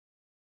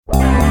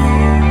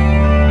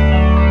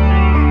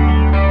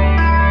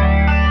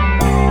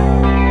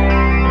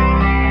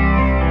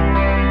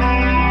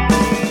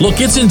Look,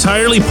 it's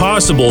entirely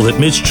possible that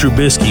Mitch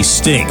Trubisky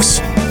stinks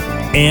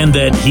and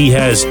that he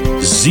has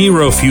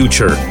zero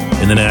future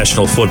in the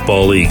National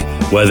Football League,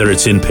 whether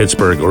it's in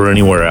Pittsburgh or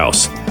anywhere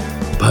else.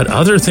 But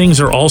other things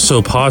are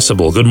also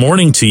possible. Good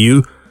morning to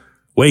you.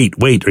 Wait,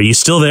 are you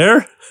still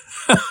there?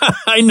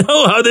 I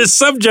know how this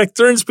subject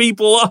turns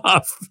people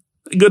off.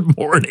 Good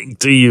morning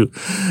to you.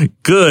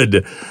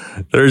 Good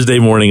Thursday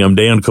morning. I'm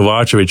Dan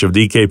Kovacevic of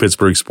DK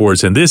Pittsburgh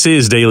Sports, and this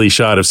is Daily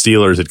Shot of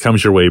Steelers. It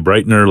comes your way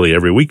bright and early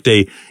every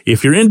weekday.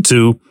 If you're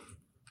into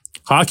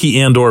hockey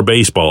and or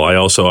baseball, I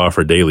also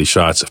offer daily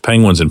shots of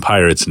Penguins and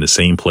Pirates in the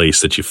same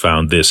place that you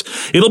found this.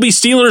 It'll be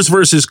Steelers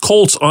versus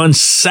Colts on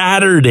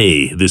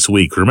Saturday this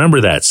week. Remember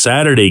that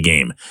Saturday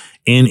game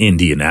in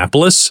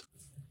Indianapolis.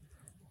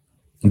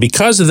 And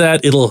because of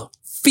that, it'll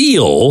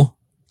feel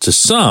to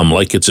some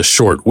like it's a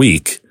short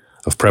week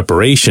of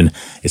preparation.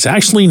 It's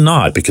actually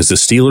not, because the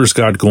Steelers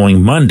got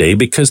going Monday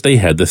because they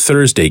had the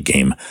Thursday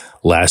game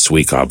last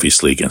week,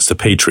 obviously, against the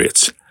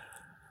Patriots.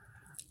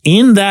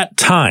 In that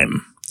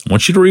time, I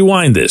want you to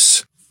rewind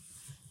this.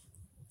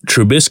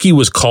 Trubisky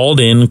was called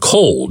in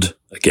cold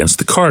against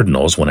the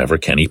Cardinals whenever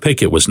Kenny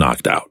Pickett was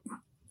knocked out.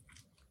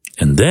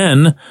 And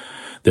then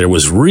there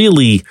was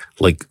really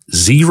like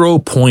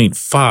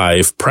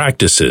 0.5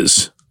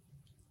 practices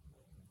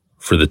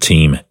for the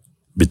team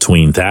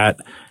between that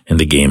and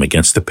the game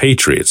against the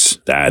Patriots.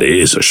 That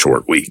is a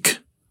short week.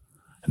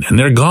 And then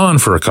they're gone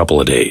for a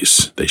couple of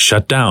days. They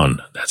shut down.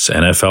 That's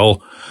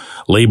NFL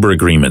labor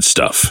agreement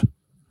stuff.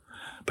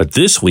 But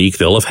this week,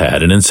 they'll have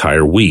had an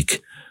entire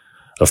week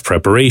of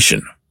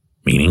preparation,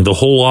 meaning the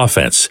whole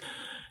offense.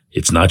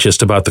 It's not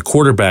just about the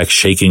quarterback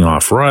shaking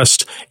off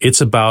rust.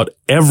 It's about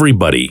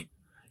everybody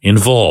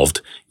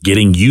involved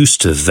getting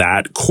used to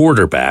that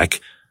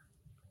quarterback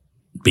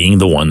being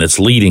the one that's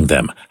leading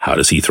them. How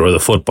does he throw the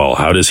football?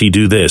 How does he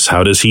do this?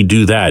 How does he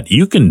do that?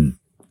 You can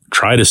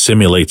try to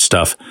simulate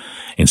stuff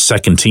in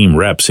second team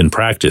reps in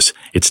practice.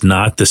 It's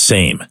not the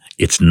same.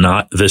 It's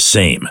not the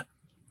same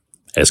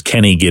as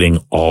Kenny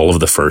getting all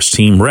of the first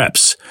team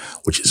reps,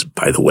 which is,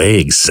 by the way,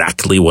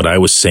 exactly what I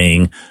was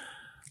saying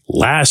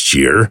last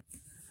year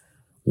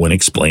when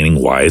explaining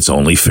why it's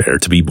only fair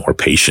to be more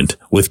patient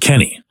with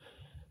Kenny.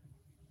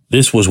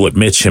 This was what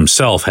Mitch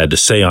himself had to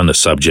say on the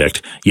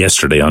subject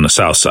yesterday on the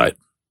South Side.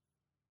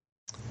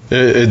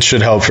 It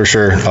should help for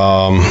sure.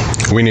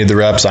 We need the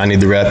reps. I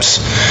need the reps.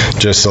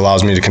 Just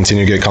allows me to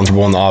continue to get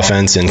comfortable in the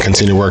offense and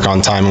continue to work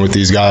on timing with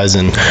these guys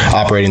and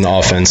operating the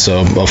offense. So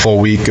a full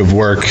week of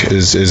work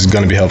is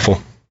going to be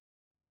helpful.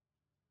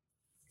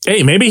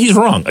 Hey, maybe he's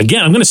wrong.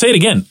 Again, I'm going to say it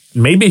again.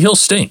 Maybe he'll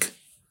stink.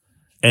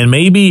 And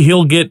maybe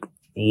he'll get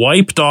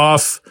wiped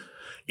off,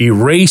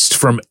 erased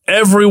from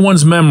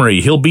everyone's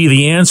memory. He'll be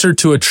the answer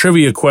to a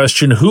trivia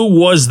question. Who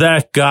was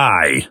that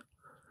guy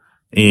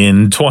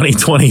in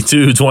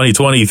 2022,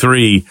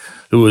 2023,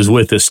 who was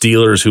with the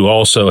Steelers, who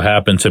also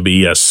happened to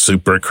be a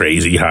super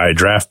crazy high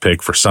draft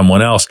pick for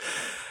someone else?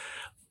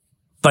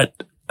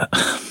 But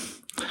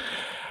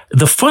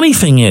the funny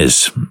thing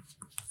is,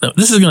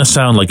 this is going to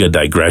sound like a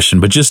digression,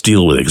 but just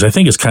deal with it, because I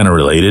think it's kind of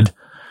related.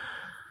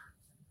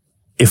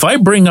 If I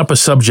bring up a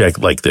subject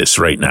like this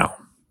right now,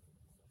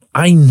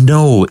 I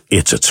know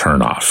it's a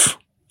turnoff.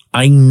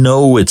 I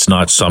know it's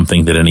not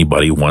something that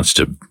anybody wants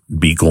to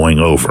be going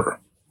over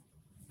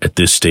at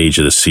this stage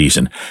of the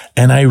season.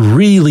 And I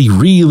really,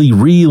 really,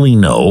 really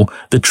know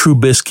that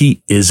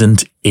Trubisky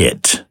isn't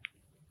it.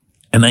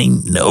 And I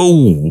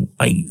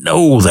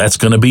know that's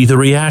going to be the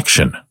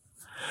reaction.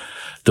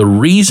 The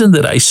reason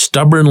that I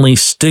stubbornly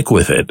stick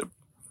with it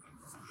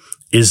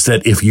is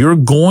that if you're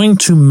going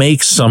to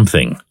make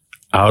something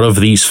out of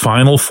these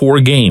final 4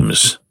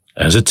 games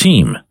as a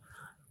team,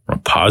 from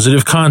a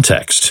positive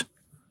context,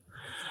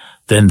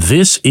 then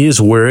this is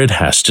where it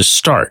has to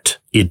start.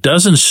 It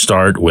doesn't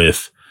start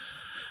with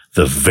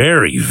the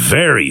very,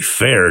 very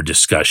fair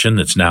discussion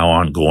that's now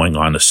ongoing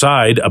on the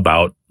side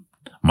about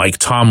Mike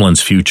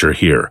Tomlin's future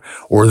here,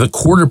 or the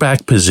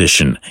quarterback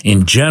position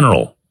in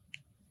general,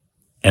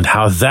 and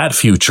how that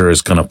future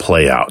is going to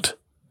play out.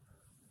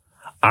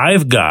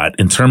 I've got,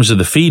 in terms of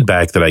the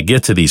feedback that I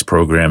get to these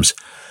programs,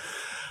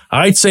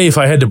 I'd say if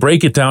I had to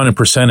break it down in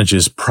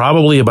percentages,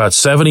 probably about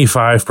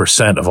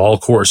 75% of all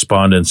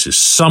correspondence is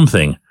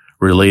something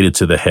related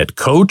to the head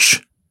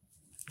coach,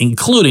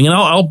 including, and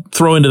I'll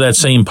throw into that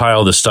same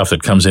pile the stuff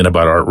that comes in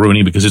about Art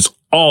Rooney, because it's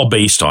all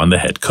based on the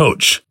head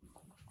coach.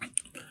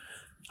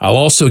 I'll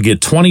also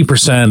get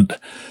 20%,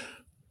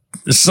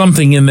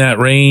 something in that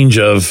range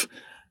of,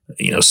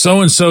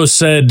 so-and-so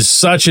said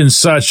such and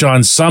such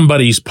on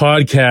somebody's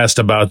podcast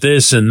about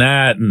this and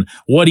that, and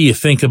what do you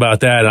think about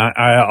that?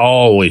 I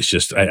always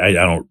just, I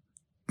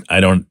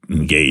don't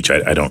engage.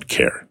 I don't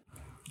care.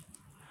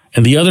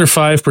 And the other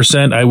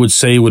 5%, I would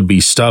say, would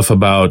be stuff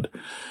about,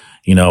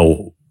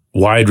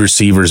 wide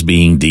receivers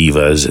being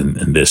divas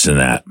and this and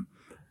that.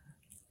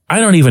 I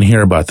don't even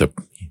hear about the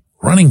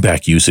running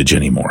back usage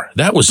anymore.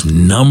 That was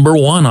number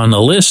 1 on the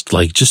list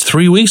like just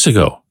 3 weeks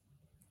ago.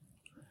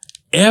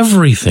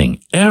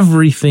 Everything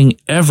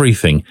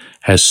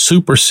has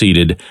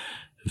superseded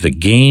the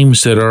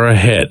games that are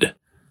ahead.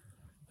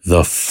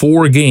 the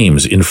 4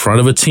 games in front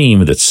of a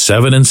team that's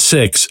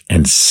 7-6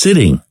 and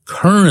sitting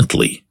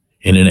currently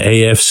in an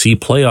AFC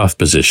playoff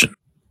position.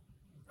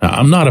 Now,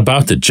 I'm not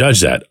about to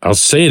judge that. I'll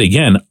say it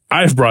again.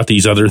 I've brought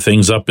these other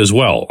things up as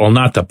well. Well,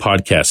 not the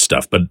podcast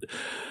stuff, but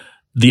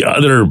the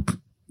other,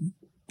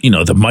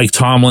 the Mike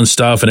Tomlin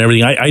stuff and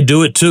everything. I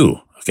do it too.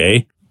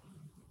 Okay.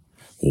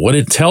 What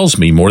it tells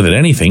me more than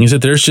anything is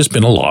that there's just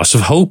been a loss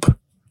of hope.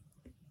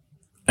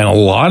 And a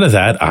lot of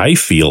that, I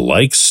feel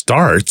like,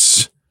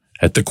 starts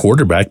at the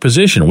quarterback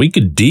position. We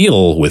could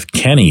deal with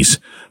Kenny's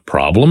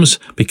problems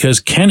because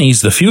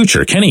Kenny's the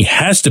future. Kenny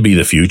has to be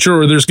the future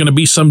or there's going to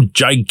be some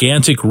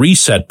gigantic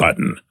reset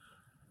button.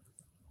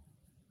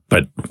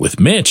 But with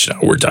Mitch, no,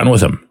 we're done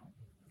with him.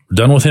 We're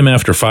done with him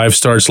after 5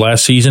 starts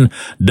last season.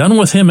 Done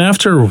with him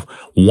after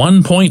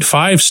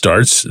 1.5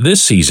 starts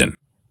this season.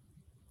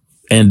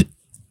 And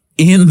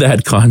in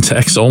that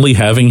context, only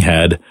having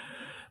had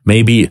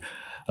maybe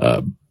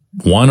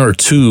 1 or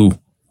 2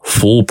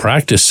 full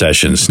practice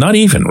sessions, not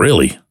even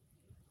really,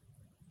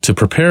 to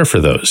prepare for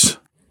those.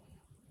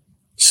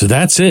 So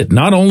that's it.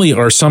 Not only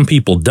are some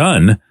people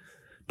done,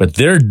 but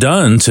they're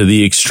done to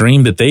the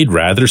extreme that they'd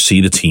rather see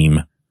the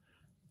team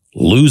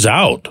lose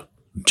out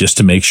just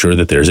to make sure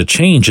that there's a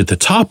change at the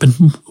top. And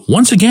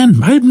once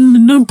again, I have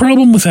no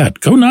problem with that.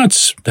 Go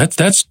nuts.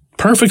 That's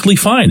perfectly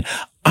fine.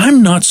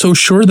 I'm not so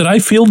sure that I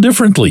feel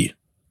differently.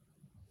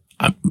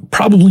 I'm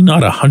probably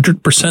not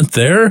 100%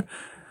 there,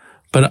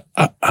 but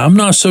I'm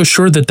not so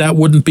sure that that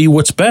wouldn't be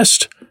what's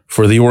best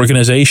for the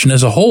organization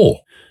as a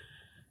whole.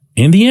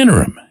 In the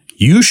interim,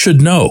 you should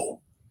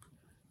know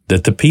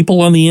that the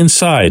people on the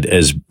inside,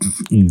 as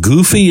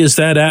goofy as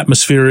that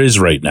atmosphere is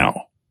right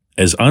now,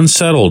 as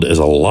unsettled as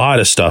a lot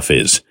of stuff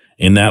is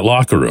in that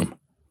locker room,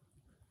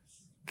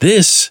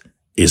 this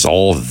is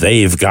all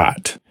they've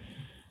got.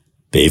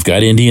 They've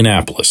got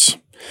Indianapolis.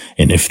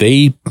 And if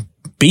they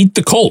beat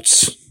the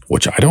Colts,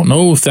 which I don't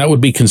know if that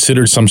would be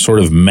considered some sort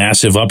of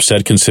massive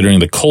upset considering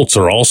the Colts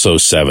are also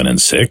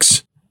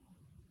 7-6.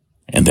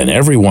 And then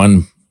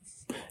everyone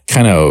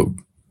kind of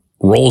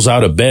rolls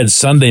out of bed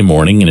Sunday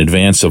morning in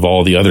advance of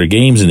all the other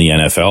games in the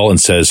NFL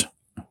and says,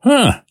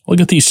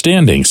 look at these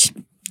standings.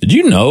 Did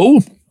you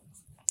know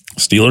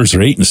Steelers are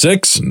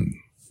 8-6 and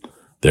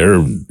they're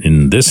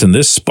in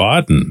this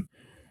spot and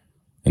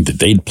that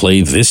they'd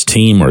play this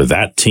team or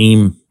that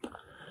team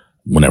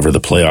whenever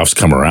the playoffs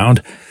come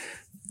around?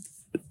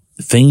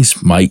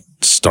 Things might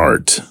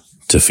start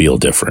to feel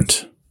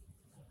different.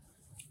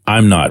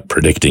 I'm not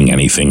predicting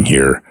anything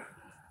here.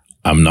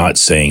 I'm not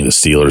saying the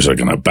Steelers are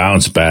going to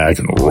bounce back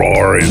and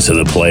roar into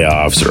the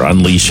playoffs or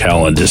unleash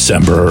hell in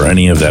December or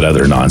any of that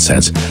other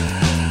nonsense.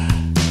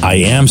 I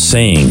am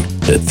saying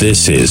that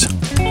this is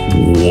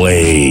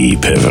way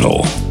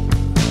pivotal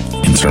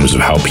in terms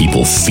of how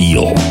people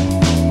feel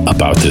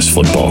about this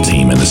football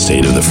team and the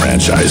state of the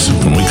franchise.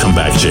 When we come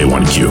back,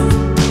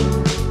 J1Q.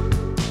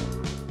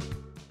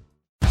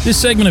 This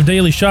segment of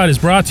Daily Shot is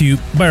brought to you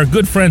by our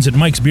good friends at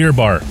Mike's Beer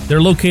Bar.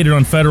 They're located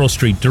on Federal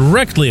Street,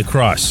 directly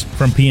across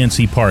from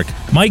PNC Park.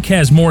 Mike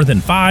has more than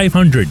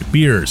 500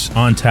 beers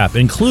on tap,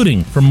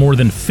 including from more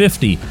than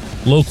 50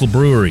 local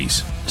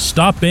breweries.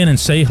 Stop in and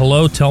say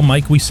hello. Tell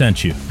Mike we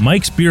sent you.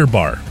 Mike's Beer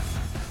Bar.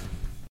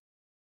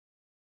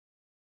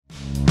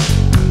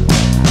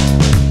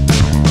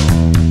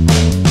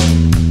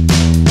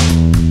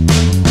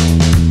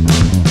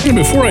 And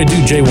before I do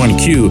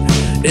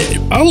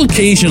J1Q, I'll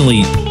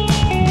occasionally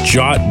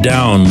jot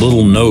down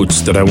little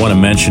notes that I want to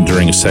mention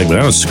during a segment.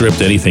 I don't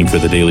script anything for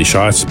the Daily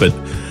Shots, but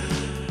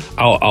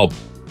I'll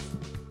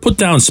put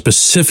down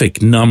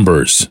specific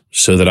numbers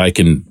so that I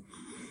can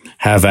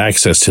have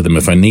access to them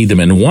if I need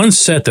them. And one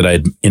set that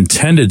I'd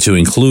intended to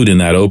include in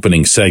that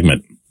opening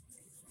segment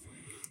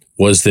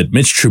was that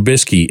Mitch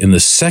Trubisky in the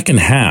second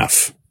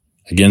half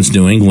against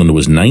New England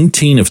was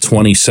 19 of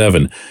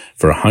 27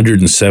 for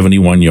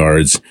 171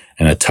 yards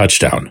and a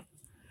touchdown.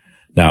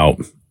 Now,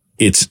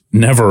 it's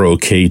never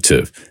okay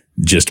to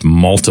just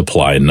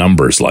multiply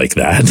numbers like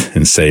that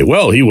and say,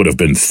 well, he would have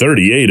been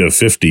 38 of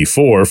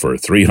 54 for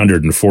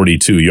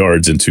 342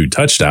 yards and 2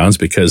 touchdowns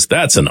because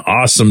that's an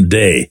awesome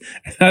day.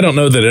 And I don't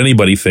know that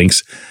anybody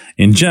thinks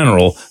in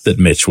general that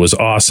Mitch was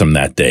awesome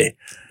that day.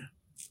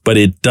 But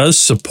it does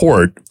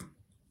support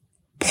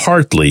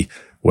partly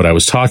what I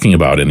was talking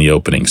about in the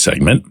opening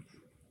segment,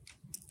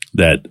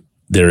 that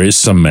there is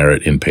some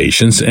merit in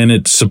patience, and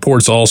it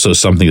supports also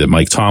something that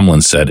Mike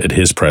Tomlin said at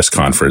his press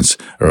conference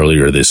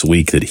earlier this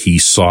week, that he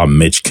saw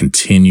Mitch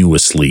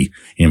continuously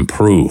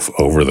improve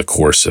over the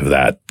course of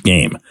that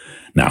game.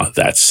 Now,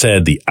 that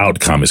said, the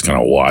outcome is going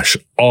to wash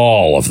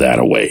all of that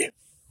away.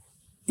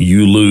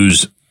 You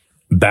lose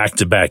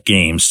back-to-back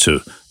games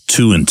to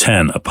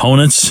 2-10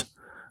 opponents,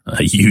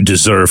 you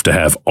deserve to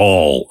have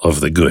all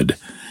of the good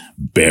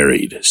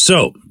buried.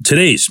 So,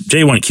 today's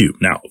J1Q,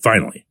 now,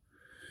 finally,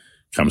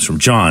 comes from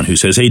John, who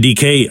says, hey,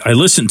 DK, I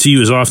listen to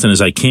you as often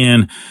as I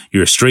can.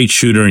 You're a straight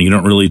shooter and you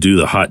don't really do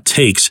the hot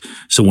takes.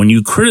 So when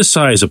you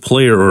criticize a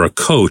player or a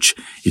coach,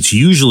 it's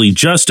usually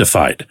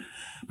justified.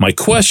 My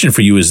question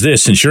for you is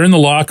this. Since you're in the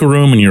locker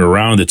room and you're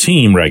around the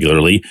team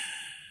regularly,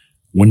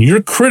 When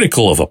you're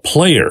critical of a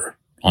player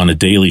on a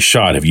daily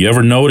shot, have you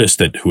ever noticed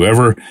that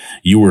whoever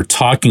you were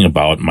talking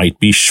about might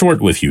be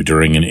short with you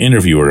during an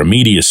interview or a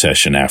media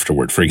session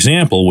afterward? For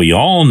example, we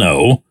all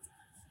know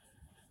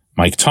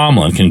Mike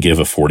Tomlin can give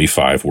a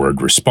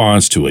 45-word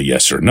response to a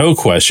yes or no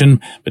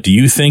question, but do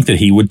you think that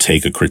he would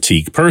take a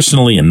critique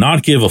personally and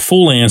not give a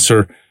full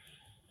answer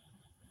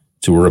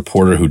to a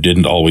reporter who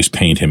didn't always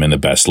paint him in the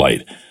best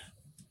light?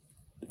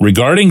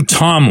 Regarding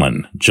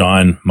Tomlin,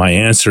 John, my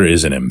answer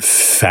is an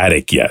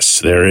emphatic yes.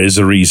 There is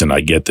a reason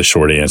I get the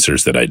short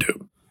answers that I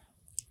do.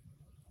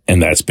 And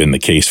that's been the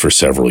case for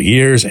several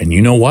years. And you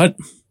know what?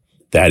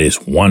 That is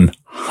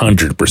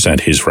 100%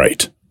 his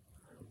right.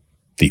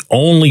 The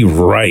only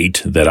right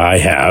that I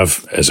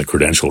have as a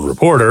credentialed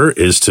reporter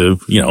is to,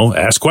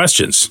 ask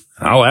questions.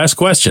 I'll ask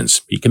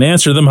questions. He can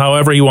answer them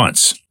however he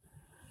wants.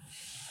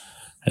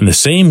 And the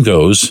same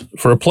goes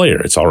for a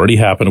player. It's already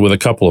happened with a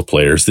couple of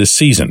players this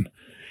season.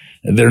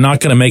 They're not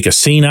going to make a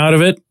scene out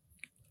of it.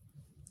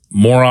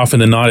 More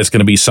often than not, it's going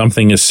to be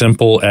something as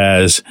simple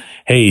as,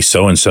 hey,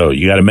 so-and-so,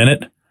 you got a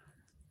minute?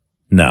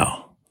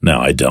 No,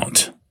 I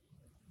don't.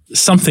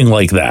 Something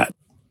like that.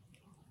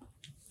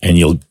 And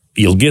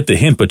you'll get the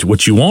hint, but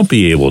what you won't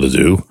be able to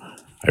do,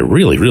 I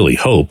really, really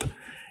hope,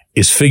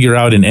 is figure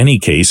out in any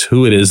case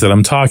who it is that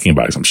I'm talking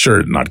about. I'm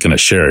sure I'm not going to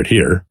share it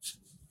here.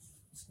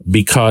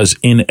 Because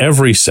in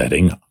every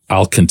setting,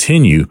 I'll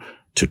continue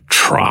to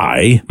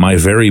try my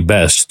very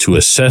best to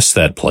assess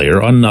that player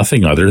on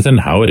nothing other than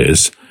how it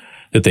is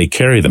that they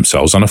carry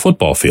themselves on a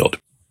football field.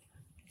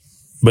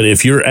 But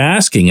if you're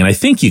asking, and I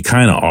think you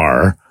kind of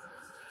are,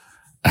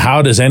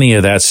 how does any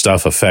of that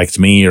stuff affect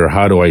me, or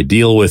how do I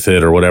deal with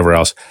it, or whatever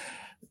else?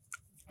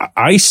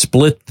 I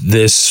split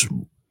this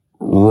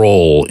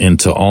role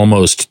into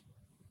almost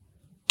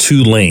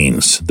two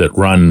lanes that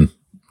run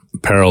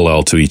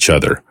parallel to each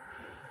other.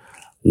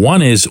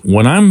 One is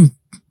when I'm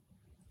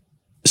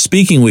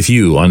speaking with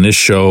you on this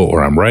show,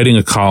 or I'm writing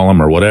a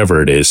column, or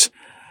whatever it is,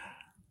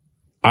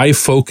 I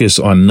focus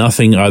on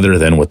nothing other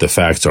than what the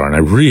facts are. And I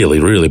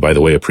really, really, by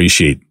the way,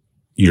 appreciate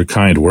your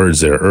kind words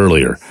there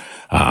earlier.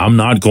 I'm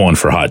not going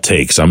for hot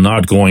takes. I'm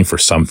not going for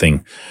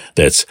something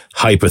that's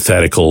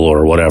hypothetical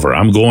or whatever.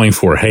 I'm going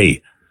for,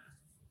 hey,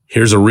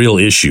 here's a real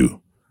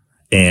issue,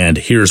 and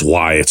here's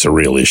why it's a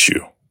real issue.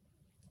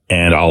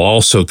 And I'll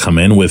also come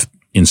in with,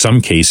 in some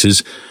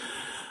cases,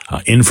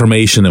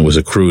 information that was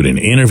accrued in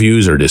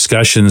interviews or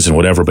discussions and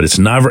whatever, but it's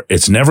never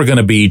going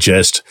to be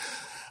just,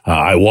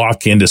 I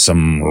walk into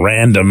some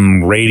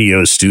random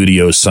radio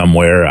studio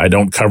somewhere. I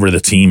don't cover the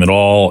team at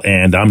all,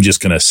 and I'm just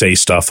going to say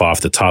stuff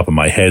off the top of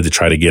my head to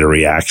try to get a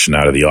reaction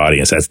out of the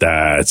audience.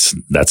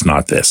 That's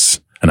not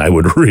this. And I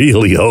would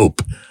really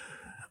hope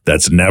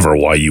that's never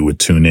why you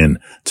would tune in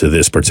to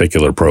this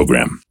particular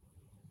program.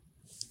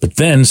 But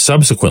then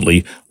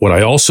subsequently, what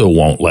I also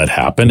won't let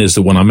happen is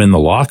that when I'm in the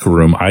locker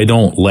room, I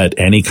don't let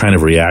any kind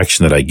of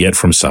reaction that I get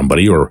from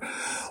somebody or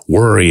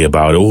worry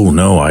about, oh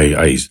no,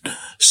 I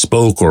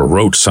spoke or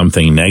wrote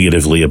something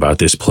negatively about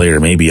this player.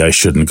 Maybe I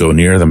shouldn't go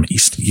near them.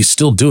 You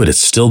still do it. It's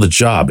still the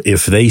job.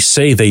 If they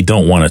say they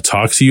don't want to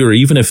talk to you, or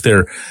even if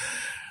they're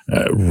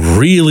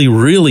really,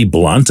 really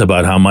blunt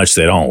about how much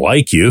they don't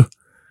like you,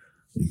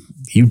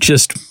 you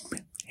just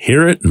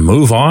hear it and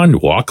move on,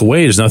 walk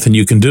away. There's nothing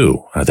you can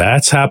do.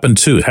 That's happened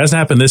too. It hasn't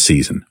happened this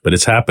season, but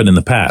it's happened in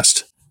the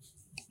past.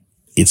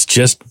 It's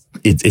just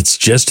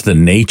the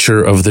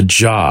nature of the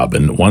job.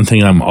 And one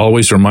thing I'm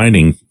always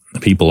reminding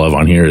people of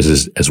on here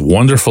is as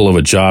wonderful of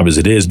a job as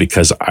it is,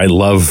 because I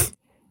love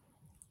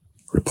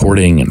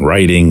reporting and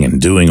writing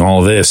and doing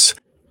all this.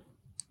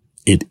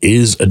 It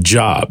is a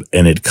job,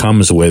 and it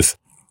comes with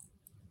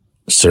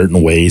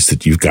certain ways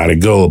that you've got to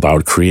go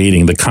about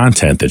creating the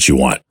content that you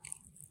want.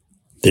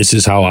 This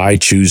is how I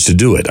choose to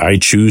do it. I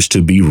choose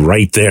to be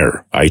right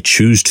there. I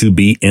choose to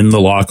be in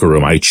the locker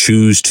room. I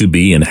choose to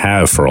be, and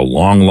have for a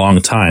long, long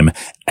time,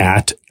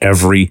 at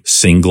every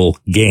single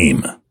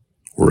game,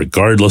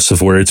 regardless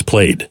of where it's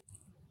played.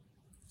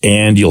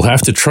 And you'll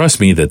have to trust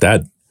me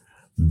that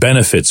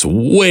benefits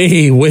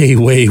way, way,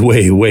 way,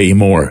 way, way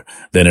more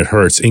than it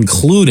hurts,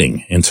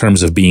 including in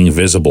terms of being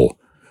visible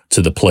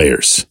to the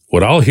players.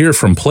 What I'll hear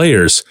from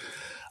players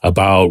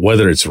about,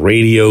 whether it's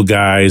radio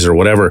guys or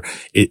whatever,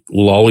 it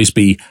will always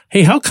be,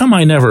 hey, how come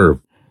I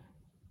never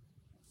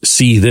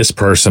see this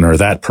person or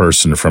that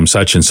person from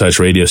such and such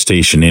radio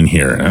station in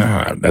here?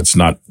 That's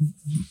not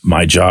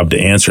my job to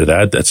answer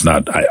that.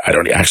 I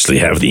don't actually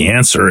have the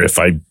answer. If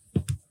I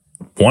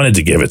wanted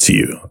to give it to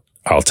you,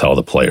 I'll tell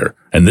the player.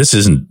 And this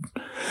isn't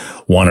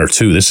one or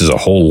two. This is a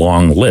whole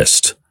long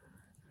list.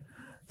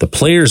 The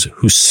players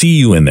who see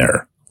you in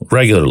there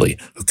regularly,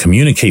 who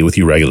communicate with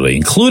you regularly,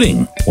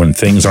 including when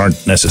things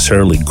aren't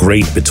necessarily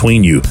great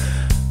between you,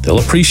 they'll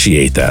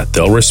appreciate that.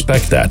 They'll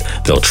respect that.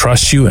 They'll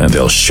trust you, and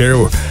they'll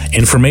share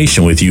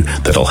information with you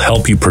that'll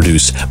help you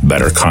produce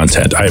better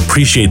content. I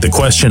appreciate the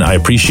question. I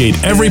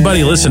appreciate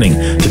everybody listening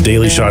to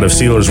Daily Shot of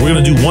Steelers. We're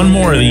going to do one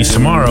more of these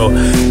tomorrow,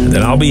 and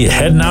then I'll be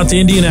heading out to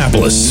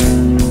Indianapolis.